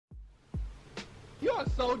You are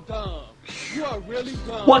so dumb. You are really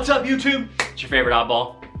dumb. What's up, YouTube? It's your favorite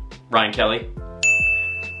oddball, Ryan Kelley.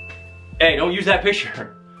 Hey, don't use that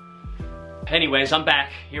picture. Anyways, I'm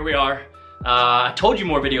back. Here we are. I told you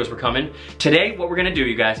more videos were coming. Today, what we're gonna do,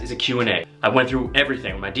 you guys, is a Q&A. I went through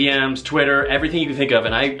everything, my DMs, Twitter, everything you can think of,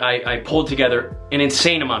 and I pulled together an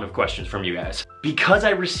insane amount of questions from you guys. Because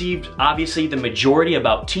I received, obviously, the majority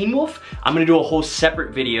about Teen Wolf, I'm gonna do a whole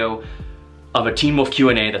separate video of a Teen Wolf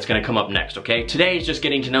Q&A that's gonna come up next, okay? Today is just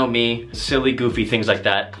getting to know me, silly, goofy things like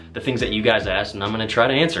that, the things that you guys asked, and I'm gonna try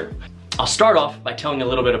to answer. I'll start off by telling a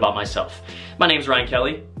little bit about myself. My name's Ryan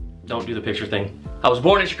Kelley. Don't do the picture thing. I was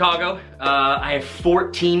born in Chicago. I have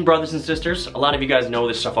 14 brothers and sisters. A lot of you guys know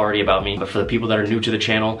this stuff already about me, but for the people that are new to the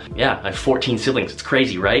channel, yeah, I have 14 siblings. It's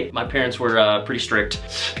crazy, right? My parents were pretty strict.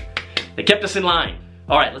 They kept us in line.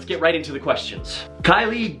 All right, let's get right into the questions.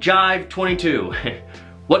 Kylie Jive 22.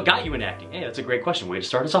 What got you in acting? Hey, that's a great question. Way to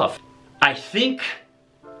start us off. I think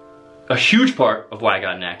a huge part of why I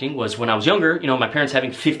got in acting was when I was younger, you know, my parents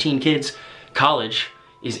having 15 kids, college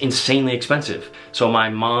is insanely expensive. So my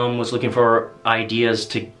mom was looking for ideas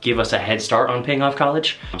to give us a head start on paying off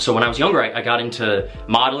college. So when I was younger, I got into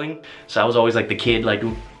modeling. So I was always like the kid like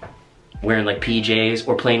wearing like PJs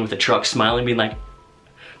or playing with the truck, smiling, being like,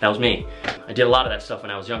 that was me. I did a lot of that stuff when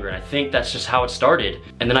I was younger, and I think that's just how it started.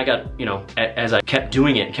 And then I got, you know, as I kept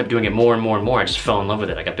doing it more and more and more, I just fell in love with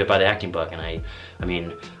it. I got bit by the acting bug, and I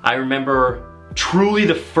mean, I remember truly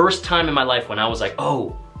the first time in my life when I was like,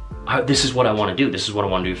 oh, this is what I want to do. This is what I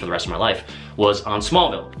want to do for the rest of my life, was on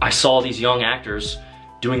Smallville. I saw these young actors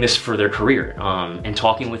doing this for their career and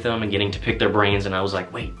talking with them and getting to pick their brains, and I was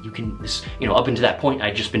like, wait, you can, this, you know, up until that point,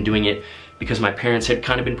 I'd just been doing it because my parents had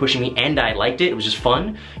kind of been pushing me and I liked it. It was just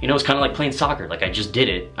fun. You know, it's kind of like playing soccer. Like, I just did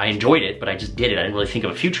it. I enjoyed it, but I just did it. I didn't really think of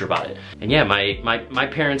a future about it. And yeah, my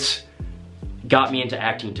parents got me into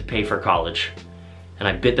acting to pay for college, and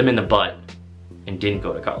I bit them in the butt and didn't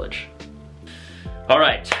go to college. All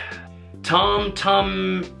right. Tom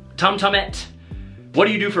Tomette, what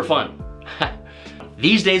do you do for fun?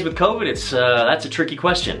 These days with COVID, that's a tricky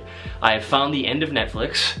question. I have found the end of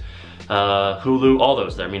Netflix, Hulu, all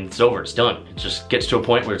those. I mean, it's over, it's done. It just gets to a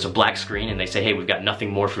point where it's a black screen and they say, hey, we've got nothing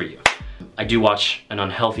more for you. I do watch an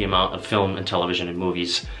unhealthy amount of film and television and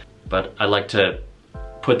movies, but I like to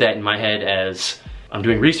put that in my head as I'm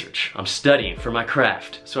doing research, I'm studying for my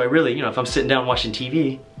craft. So I really, you know, if I'm sitting down watching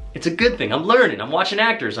TV, it's a good thing. I'm learning. I'm watching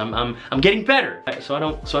actors. I'm getting better. So I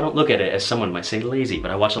don't look at it as someone might say lazy,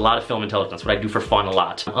 but I watch a lot of film and television. That's what I do for fun a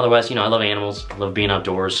lot. Otherwise, you know, I love animals. I love being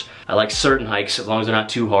outdoors. I like certain hikes as long as they're not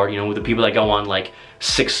too hard. You know, with the people that go on like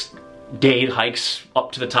 6-day hikes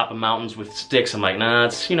up to the top of mountains with sticks, I'm like, nah.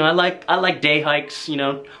 It's, you know, I like day hikes. You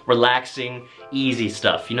know, relaxing, easy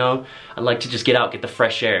stuff. You know, I like to just get out, get the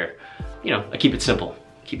fresh air. You know, I keep it simple.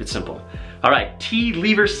 Keep it simple. All right, T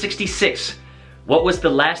Lever 66. What was the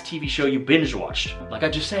last TV show you binge watched? Like I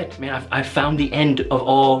just said, man, I've found the end of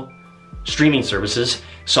all streaming services.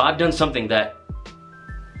 So I've done something that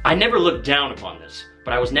I never looked down upon this,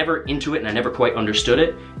 but I was never into it and I never quite understood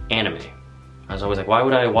it. Anime. I was always like, why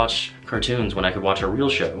would I watch cartoons when I could watch a real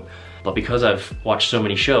show? But because I've watched so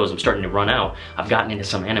many shows, I'm starting to run out, I've gotten into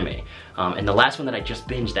some anime. And the last one that I just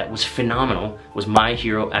binged that was phenomenal was My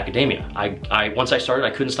Hero Academia. Once I started, I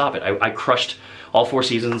couldn't stop it. I crushed all 4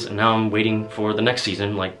 seasons, and now I'm waiting for the next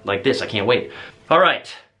season like this. I can't wait. All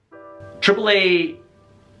right, AAA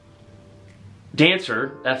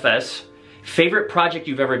Dancer, FS, favorite project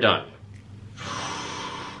you've ever done?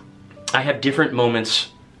 I have different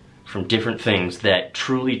moments from different things that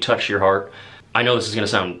truly touch your heart. I know this is gonna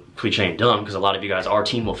sound cliche and dumb because a lot of you guys are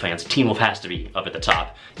Teen Wolf fans. Teen Wolf has to be up at the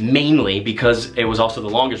top, mainly because it was also the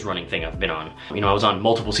longest running thing I've been on. You know, I was on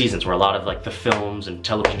multiple seasons where a lot of like the films and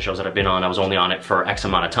television shows that I've been on, I was only on it for X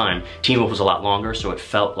amount of time. Teen Wolf was a lot longer, so it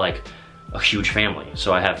felt like a huge family.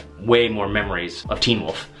 So I have way more memories of Teen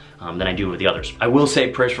Wolf than I do with the others. I will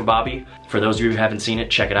say Prayers for Bobby. For those of you who haven't seen it,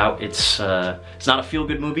 check it out. It's not a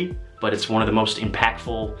feel-good movie, but it's one of the most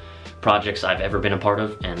impactful projects I've ever been a part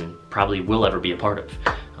of and probably will ever be a part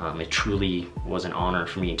of. It truly was an honor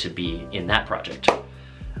for me to be in that project.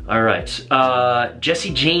 All right,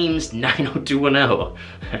 Jesse James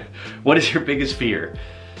 90210. What is your biggest fear?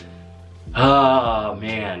 Oh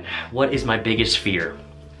man, what is my biggest fear?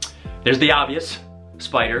 There's the obvious,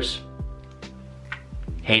 spiders.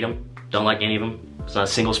 Hate them, don't like any of them. There's not a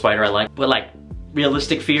single spider I like. But like,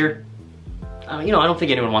 realistic fear? You know, I don't think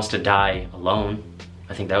anyone wants to die alone.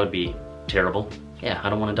 I think that would be terrible. Yeah, I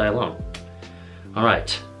don't want to die alone. All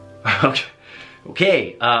right.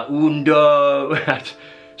 Okay, Undo.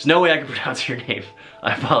 There's no way I can pronounce your name.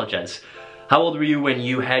 I apologize. How old were you when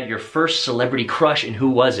you had your first celebrity crush and who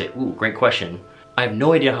was it? Ooh, great question. I have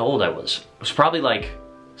no idea how old I was. It was probably like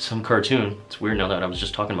some cartoon. It's weird now that I was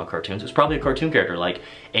just talking about cartoons. It was probably a cartoon character like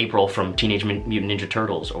April from Teenage Mutant Ninja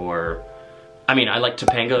Turtles, or I mean, I like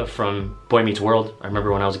Topanga from Boy Meets World. I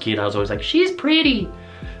remember when I was a kid, I was always like, she's pretty.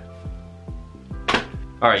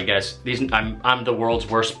 All right, you guys, I'm the world's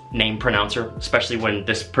worst name pronouncer, especially when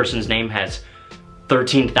this person's name has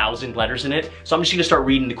 13,000 letters in it. So I'm just gonna start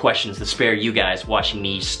reading the questions to spare you guys watching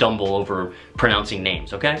me stumble over pronouncing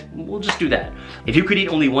names, okay? We'll just do that. If you could eat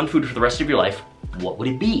only one food for the rest of your life, what would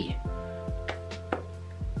it be?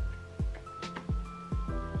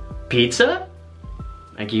 Pizza?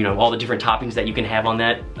 Like, you know, all the different toppings that you can have on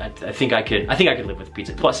that. I think I could live with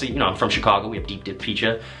pizza. Plus, you know, I'm from Chicago. We have deep dip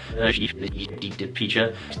pizza. Deep dip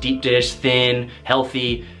pizza. Deep dish, thin,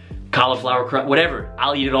 healthy, cauliflower crust, whatever.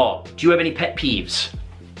 I'll eat it all. Do you have any pet peeves?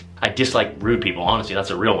 I dislike rude people. Honestly,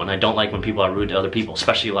 that's a real one. I don't like when people are rude to other people,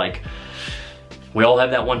 especially like, we all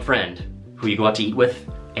have that one friend who you go out to eat with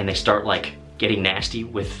and they start like getting nasty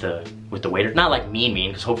with the waiter. Not like mean,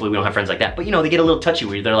 because hopefully we don't have friends like that, but you know, they get a little touchy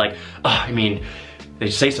where they're like, oh, I mean, they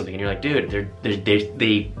say something and you're like, dude,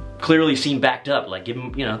 they clearly seem backed up. Like, give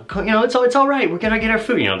them, you know, it's all right. We're gonna get our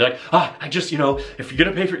food. You know, they're like, ah, I just, you know, if you're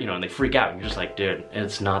gonna pay for it, you know, and they freak out. And you're just like, dude,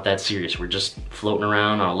 it's not that serious. We're just floating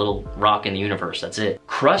around on a little rock in the universe. That's it.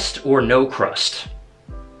 Crust or no crust?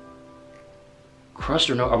 Crust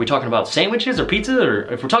or no? Are we talking about sandwiches or pizza? Or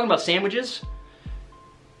if we're talking about sandwiches,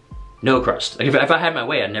 no crust. Like if I had my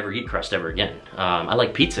way, I'd never eat crust ever again. I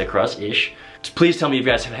like pizza crust-ish. Please tell me if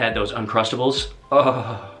you guys have had those Uncrustables.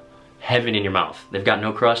 Oh, heaven in your mouth. They've got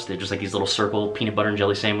no crust. They're just like these little circle peanut butter and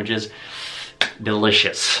jelly sandwiches.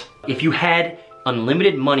 Delicious. If you had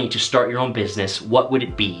unlimited money to start your own business, what would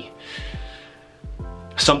it be?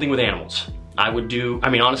 Something with animals. I would do, I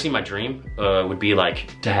mean, honestly, my dream would be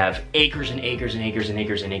like to have acres and acres and acres and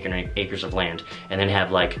acres and acres of land, and then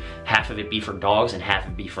have like half of it be for dogs and half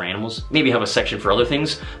of it be for animals. Maybe have a section for other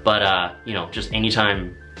things, but you know, just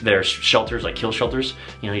anytime there's shelters, like kill shelters,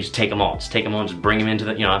 you know, you just take them all. Just take them all and just bring them into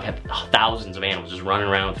the, you know, I've had thousands of animals just running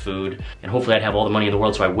around with food, and hopefully I'd have all the money in the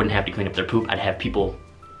world so I wouldn't have to clean up their poop. I'd have people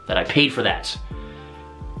that I paid for that.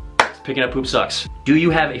 Picking up poop sucks. Do you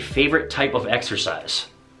have a favorite type of exercise?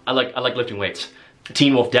 I like lifting weights.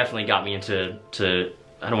 Teen Wolf definitely got me into,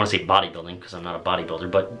 I don't want to say bodybuilding because I'm not a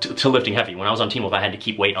bodybuilder, but to lifting heavy. When I was on Teen Wolf, I had to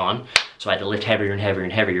keep weight on, so I had to lift heavier and heavier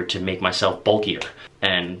and heavier to make myself bulkier.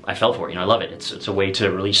 And I fell for it, you know, I love it. It's a way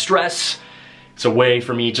to release stress. It's a way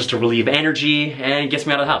for me just to relieve energy, and it gets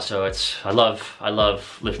me out of the house. So I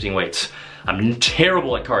love lifting weights. I'm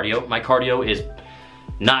terrible at cardio. My cardio is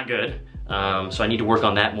not good, so I need to work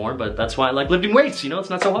on that more, but that's why I like lifting weights, you know, it's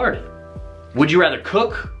not so hard. Would you rather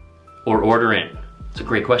cook or order in? It's a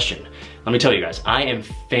great question. Let me tell you guys, I am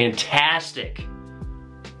fantastic.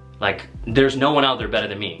 Like, there's no one out there better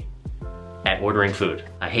than me at ordering food.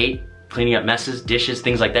 I hate cleaning up messes, dishes,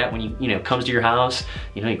 things like that. When you know, comes to your house,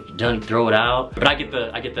 you know, you're done, you throw it out. But I get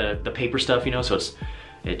the paper stuff, you know, so it's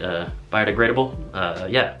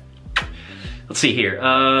biodegradable. Yeah. Let's see here.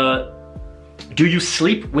 Do you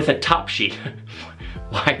sleep with a top sheet?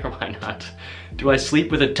 Why or why not? Do I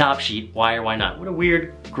sleep with a top sheet? Why or why not? What a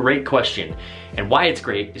weird, great question. And why it's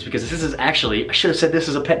great is because this is actually, I should have said this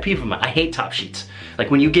is a pet peeve of mine. I hate top sheets. Like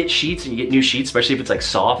when you get sheets and you get new sheets, especially if it's like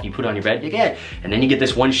soft, you put it on your bed, you're like, yeah. And then you get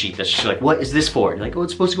this one sheet that's just like, what is this for? You're like, oh,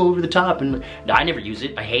 it's supposed to go over the top. And I never use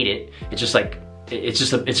it. I hate it. It's just like,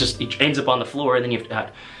 it ends up on the floor, and then you have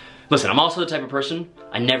to, listen, I'm also the type of person,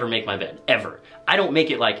 I never make my bed, ever. I don't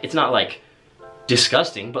make it like, it's not like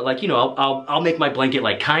disgusting, but like, you know, I'll make my blanket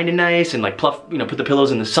like kind of nice and like pluff, you know, put the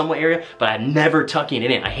pillows in the somewhat area, but I'm never tucking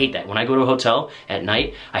it in. I hate that. When I go to a hotel at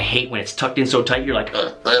night, I hate when it's tucked in so tight, you're like,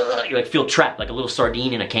 you like feel trapped like a little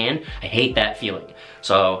sardine in a can. I hate that feeling.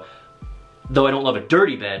 So, though I don't love a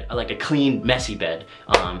dirty bed, I like a clean, messy bed.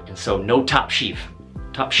 And so no top sheet,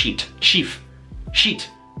 no top sheet.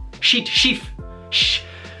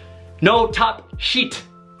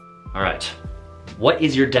 All right. What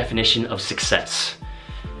is your definition of success?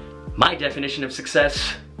 My definition of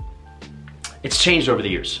success, it's changed over the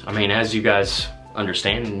years. I mean, as you guys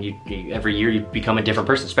understand, and every year you become a different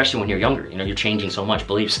person, especially when you're younger. You know, you're changing so much,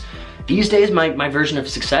 beliefs. These days, my version of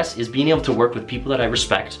success is being able to work with people that I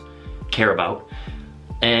respect, care about,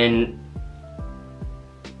 and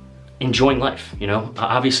enjoying life, you know?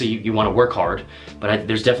 Obviously, you want to work hard, but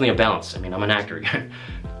there's definitely a balance. I mean, I'm an actor.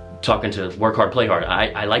 Talking to work hard, play hard.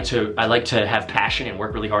 I like to have passion and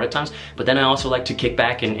work really hard at times, but then I also like to kick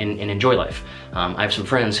back and enjoy life. I have some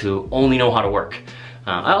friends who only know how to work.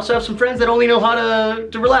 I also have some friends that only know how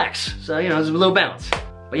to relax. So, you know, there's a little balance.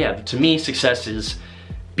 But yeah, to me, success is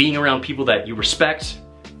being around people that you respect,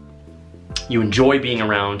 you enjoy being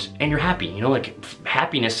around, and you're happy. You know, like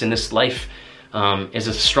happiness in this life is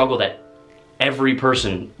a struggle that every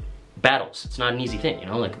person battles. It's not an easy thing, you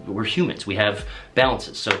know, like we're humans, we have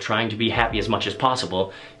balances. So trying to be happy as much as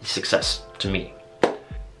possible is success to me.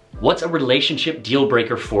 What's a relationship deal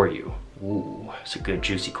breaker for you? Ooh, that's a good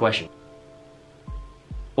juicy question.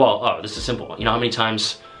 Well, oh, this is simple. You know how many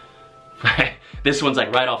times, this one's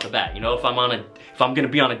like right off the bat, you know, if I'm gonna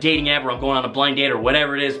be on a dating app or I'm going on a blind date or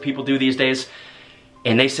whatever it is people do these days,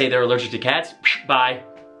 and they say they're allergic to cats, bye.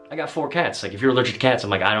 I got 4 cats. Like if you're allergic to cats, I'm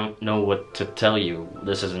like, I don't know what to tell you.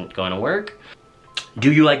 This isn't going to work.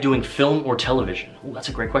 Do you like doing film or television? Ooh, that's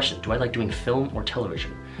a great question. Do I like doing film or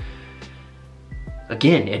television?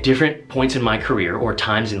 Again, at different points in my career or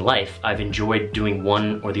times in life, I've enjoyed doing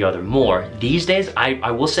one or the other more. These days,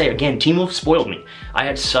 I will say again, Teen Wolf spoiled me. I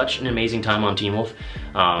had such an amazing time on Teen Wolf.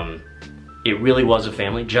 It really was a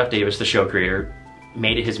family. Jeff Davis, the show creator,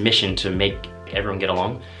 made it his mission to make everyone get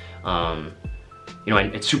along. You know,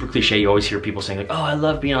 and it's super cliche, you always hear people saying like, oh, I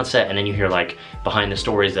love being on set, and then you hear like behind the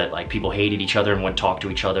stories that like people hated each other and wouldn't talk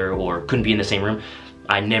to each other or couldn't be in the same room.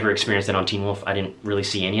 I never experienced it on Teen Wolf. I didn't really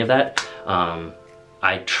see any of that.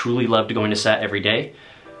 I truly loved going to set every day.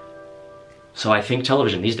 So I think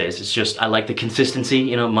television these days, it's just, I like the consistency,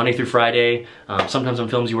 you know, Monday through Friday. Sometimes on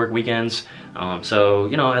films you work weekends. So,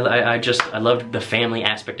 you know, I loved the family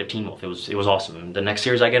aspect of Teen Wolf. It was awesome. The next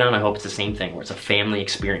series I get on, I hope it's the same thing, where it's a family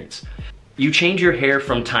experience. You change your hair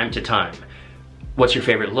from time to time. What's your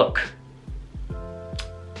favorite look?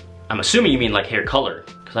 I'm assuming you mean like hair color,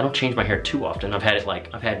 because I don't change my hair too often. I've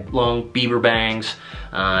had long beaver bangs,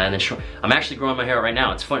 and then short. I'm actually growing my hair out right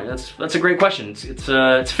now. It's funny. That's a great question.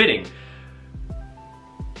 It's fitting.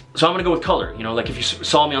 So I'm gonna go with color. You know, like if you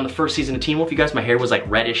saw me on the first season of Teen Wolf, you guys, my hair was like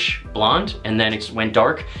reddish blonde, and then it went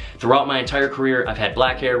dark. Throughout my entire career, I've had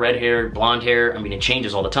black hair, red hair, blonde hair. I mean, it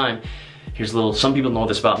changes all the time. Here's a little, some people know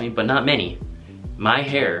this about me, but not many. My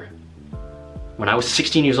hair, when I was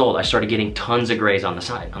 16 years old, I started getting tons of grays on the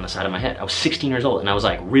side of my head. I was 16 years old and I was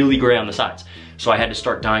like really gray on the sides. So I had to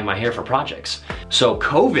start dyeing my hair for projects. So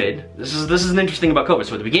COVID, this is an interesting thing about COVID.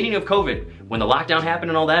 So at the beginning of COVID, when the lockdown happened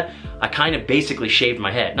and all that, I kind of basically shaved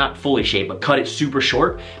my head. Not fully shaved, but cut it super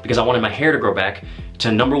short because I wanted my hair to grow back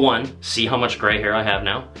to, number 1, see how much gray hair I have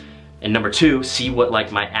now. And number 2, see what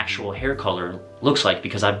like my actual hair color looks like,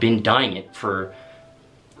 because I've been dyeing it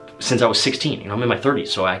since I was 16. You know, I'm in my 30s,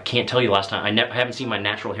 so I can't tell you the last time. I haven't seen my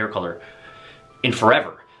natural hair color in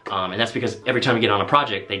forever. And that's because every time we get on a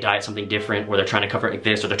project, they dye it something different, or they're trying to cover it like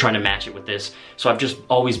this, or they're trying to match it with this. So I've just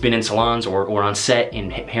always been in salons or on set in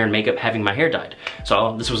hair and makeup having my hair dyed.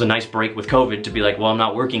 So this was a nice break with COVID to be like, well, I'm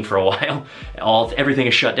not working for a while. Everything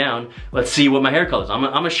is shut down. Let's see what my hair color is. I'm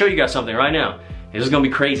gonna show you guys something right now. This is gonna be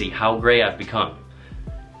crazy how gray I've become.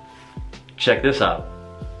 Check this out.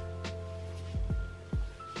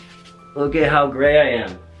 Look at how gray I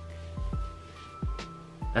am.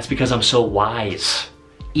 That's because I'm so wise.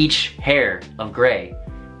 Each hair of gray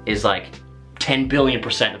is like 10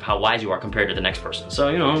 billion% of how wise you are compared to the next person. So,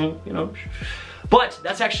 you know. But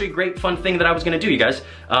that's actually a great fun thing that I was gonna do, you guys.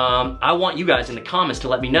 I want you guys in the comments to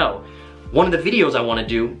let me know. One of the videos I wanna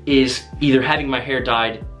do is either having my hair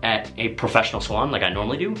dyed at a professional salon like I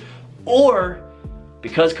normally do, or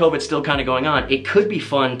because COVID's still kind of going on, it could be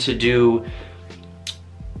fun to do,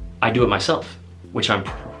 I do it myself, which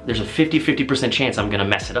there's a 50% chance I'm gonna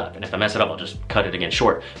mess it up. And if I mess it up, I'll just cut it again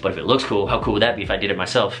short. But if it looks cool, how cool would that be if I did it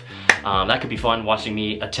myself? That could be fun, watching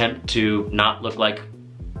me attempt to not look like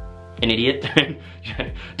an idiot.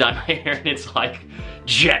 Dye my hair and it's like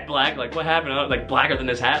jet black. Like, what happened? Like blacker than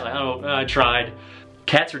this hat? Like, I don't know, I tried.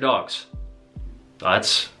 Cats or dogs?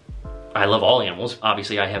 I love all animals.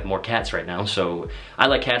 Obviously, I have more cats right now, so I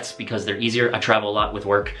like cats because they're easier. I travel a lot with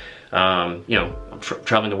work. You know, I'm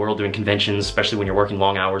traveling the world doing conventions, especially when you're working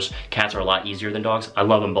long hours. Cats are a lot easier than dogs. I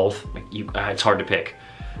love them both. Like, it's hard to pick.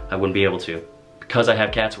 I wouldn't be able to. Because I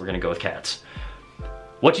have cats, we're gonna go with cats.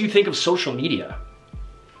 What do you think of social media?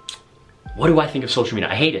 What do I think of social media?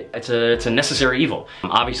 I hate it. It's a necessary evil.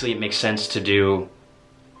 Obviously, it makes sense to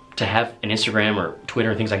have an Instagram or Twitter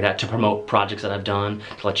and things like that to promote projects that I've done,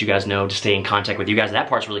 to let you guys know, to stay in contact with you guys. That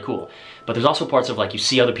part's really cool. But there's also parts of like you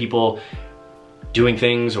see other people doing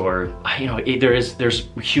things, or you know, there's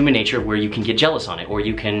human nature where you can get jealous on it, or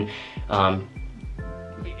you can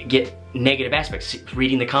get negative aspects,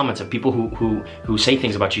 reading the comments of people who say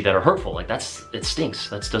things about you that are hurtful. Like it stinks.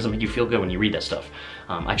 That doesn't make you feel good when you read that stuff.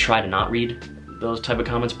 I try to not read those type of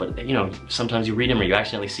comments, but you know, sometimes you read them or you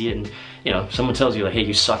accidentally see it, and you know, someone tells you like, hey,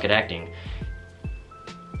 you suck at acting.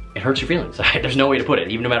 It hurts your feelings. There's no way to put it.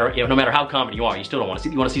 Even no matter how confident you are, you still don't want to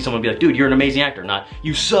see. You want to see someone be like, dude, you're an amazing actor, not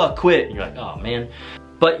you suck, quit. And you're like, oh man.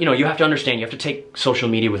 But you know, you have to understand, you have to take social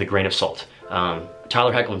media with a grain of salt.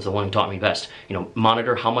 Tyler Hecklin's the one who taught me best. You know,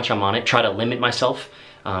 monitor how much I'm on it, try to limit myself.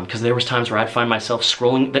 Because there was times where I'd find myself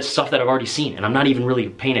scrolling that stuff that I've already seen and I'm not even really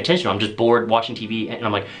paying attention. I'm just bored watching TV and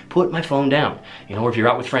I'm like, put my phone down. You know, or if you're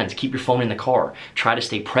out with friends, keep your phone in the car. Try to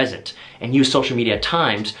stay present and use social media at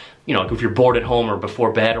times, you know, if you're bored at home or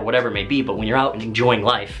before bed or whatever it may be, but when you're out and enjoying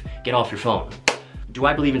life, get off your phone. Do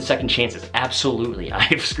I believe in second chances? Absolutely.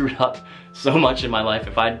 I've screwed up so much in my life.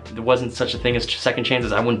 If there wasn't such a thing as second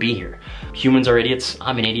chances, I wouldn't be here. Humans are idiots.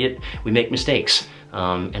 I'm an idiot. We make mistakes.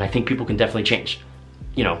 And I think people can definitely change.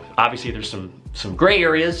 You know, obviously there's some gray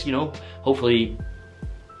areas, you know, hopefully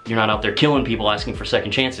you're not out there killing people asking for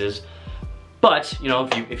second chances. But, you know,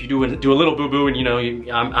 if you do a little boo-boo and, you know,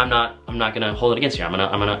 I'm not gonna hold it against you. I'm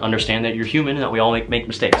gonna understand that you're human and that we all make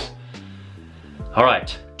mistakes. All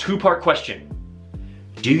right, two-part question.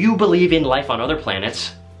 Do you believe in life on other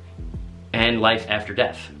planets and life after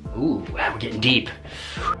death? Ooh, wow, we're getting deep.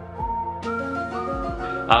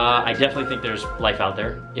 I definitely think there's life out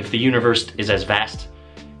there. If the universe is as vast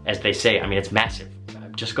as they say, I mean, it's massive.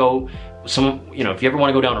 Just go, you know, if you ever want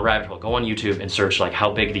to go down a rabbit hole, go on YouTube and search like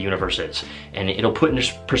how big the universe is. And it'll put in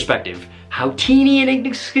perspective how teeny and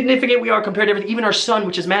insignificant we are compared to everything. Even our sun,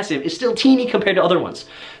 which is massive, is still teeny compared to other ones.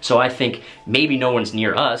 So I think maybe no one's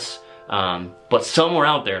near us, but somewhere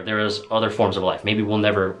out there, there is other forms of life. Maybe we'll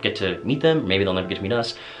never get to meet them, maybe they'll never get to meet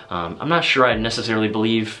us. I'm not sure I necessarily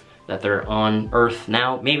believe that they're on Earth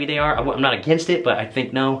now. Maybe they are. I'm not against it, but I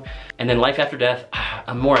think no. And then life after death,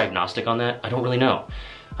 I'm more agnostic on that. I don't really know.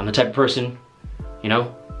 I'm the type of person, you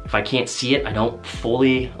know, if I can't see it, I don't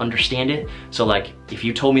fully understand it. So like, if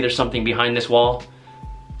you told me there's something behind this wall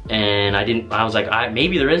and I was like,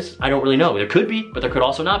 maybe there is, I don't really know. There could be, but there could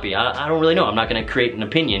also not be. I don't really know. I'm not gonna create an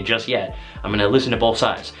opinion just yet. I'm gonna listen to both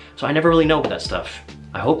sides. So I never really know that stuff.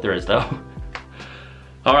 I hope there is though.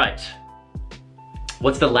 All right.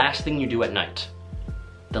 What's the last thing you do at night?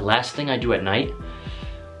 The last thing I do at night?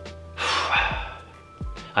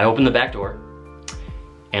 I open the back door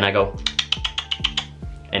and I go,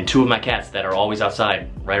 and two of my cats that are always outside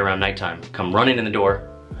right around nighttime come running in the door.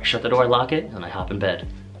 I shut the door, I lock it, and I hop in bed.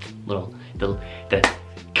 The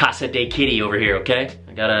Casa de Kitty over here, okay?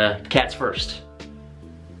 I got cats first.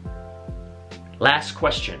 Last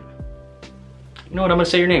question. You know what, I'm gonna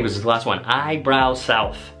say your name because it's the last one. Eyebrow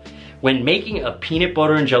South. When making a peanut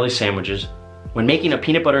butter and jelly sandwich,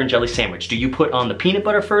 do you put on the peanut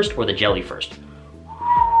butter first or the jelly first?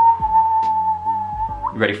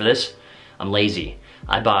 You ready for this? I'm lazy.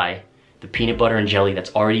 I buy the peanut butter and jelly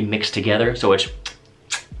that's already mixed together, so it's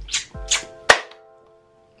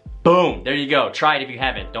boom, there you go. Try it if you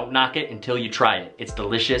haven't. Don't knock it until you try it. It's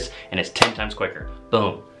delicious and it's 10 times quicker.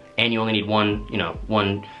 Boom. And you only need one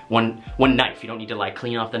knife. You don't need to like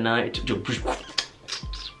clean off the knife.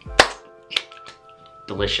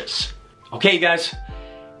 Delicious. Okay, you guys,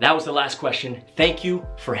 that was the last question. Thank you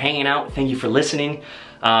for hanging out. Thank you for listening.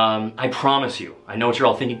 I promise you, I know what you're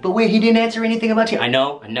all thinking, but wait, he didn't answer anything about Teen. I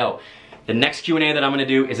know. The next Q&A that I'm gonna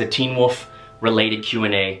do is a Teen Wolf related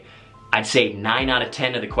Q&A. I'd say 9 out of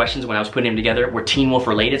 10 of the questions when I was putting them together were Teen Wolf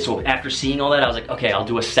related. So after seeing all that, I was like, okay, I'll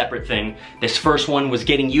do a separate thing. This first one was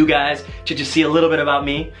getting you guys to just see a little bit about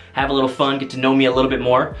me, have a little fun, get to know me a little bit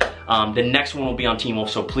more. The next one will be on Teen Wolf,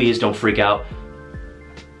 so please don't freak out.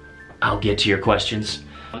 I'll get to your questions.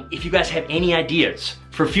 If you guys have any ideas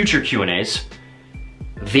for future Q&As,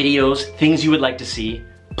 videos, things you would like to see,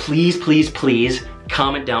 please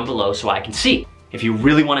comment down below so I can see. If you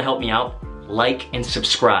really want to help me out, like and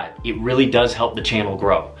subscribe. It really does help the channel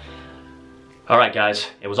grow. All right, guys,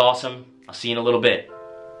 it was awesome. I'll see you in a little bit.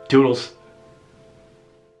 Toodles.